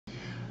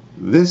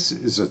This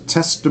is a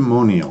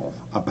testimonial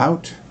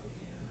about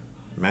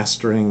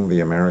mastering the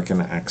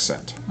American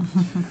accent.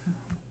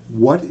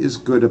 What is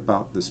good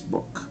about this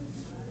book?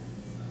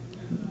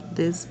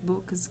 This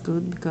book is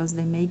good because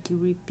they make you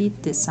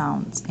repeat the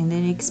sounds and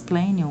they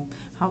explain you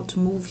how to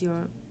move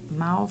your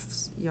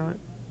mouth, your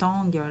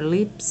tongue, your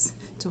lips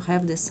to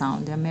have the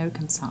sound, the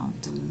American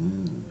sound.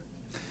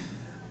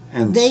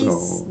 And they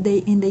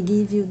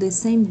give you the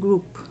same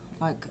group,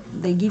 like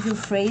they give you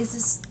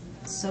phrases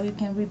so you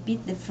can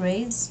repeat the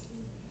phrase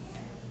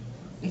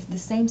with the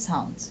same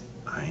sounds.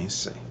 I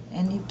see.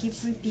 And you keep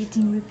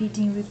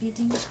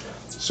repeating.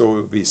 So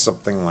it would be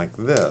something like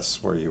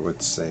this, where you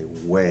would say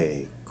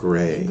way,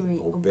 gray,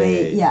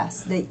 obey.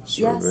 Yes,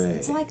 survey,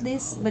 it's like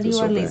this, but disobey. you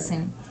are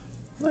listening.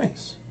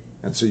 Nice.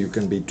 And so you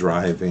can be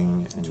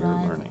driving and you're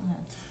learning.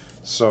 Yeah.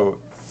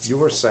 So you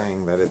were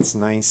saying that it's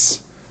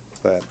nice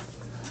that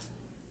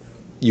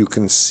you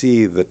can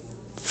see the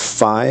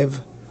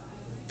 5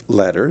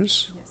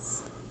 letters.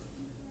 Yes.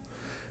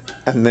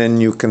 And then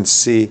you can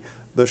see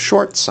the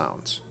short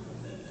sounds.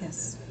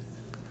 Yes.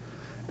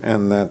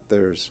 And that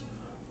there's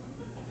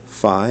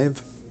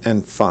 5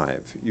 and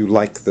 5. You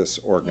like this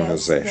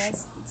organization.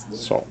 Yes, it's good.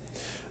 So,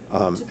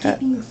 to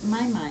keep in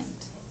my mind.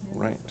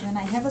 Right. When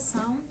I have a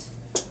sound,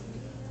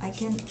 I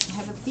can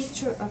have a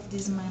picture of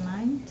this in my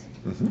mind,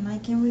 and I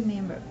can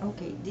remember,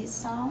 okay, this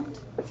sound,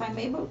 if I'm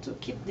able to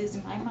keep this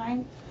in my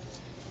mind,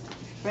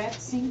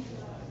 practicing,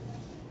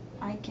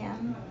 I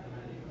can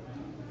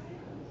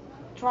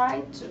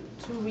try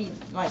to read.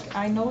 Like,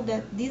 I know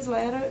that this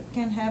letter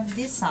can have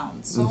this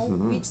sound, so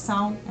which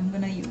sound I'm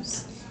going to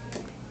use.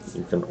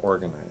 You can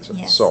organize it.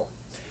 Yes. So,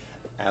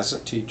 as a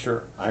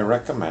teacher, I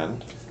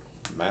recommend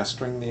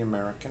Mastering the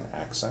American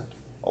Accent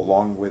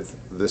along with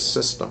this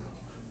system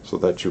so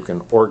that you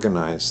can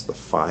organize the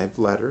 5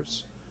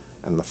 letters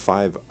and the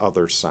 5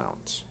 other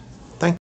sounds.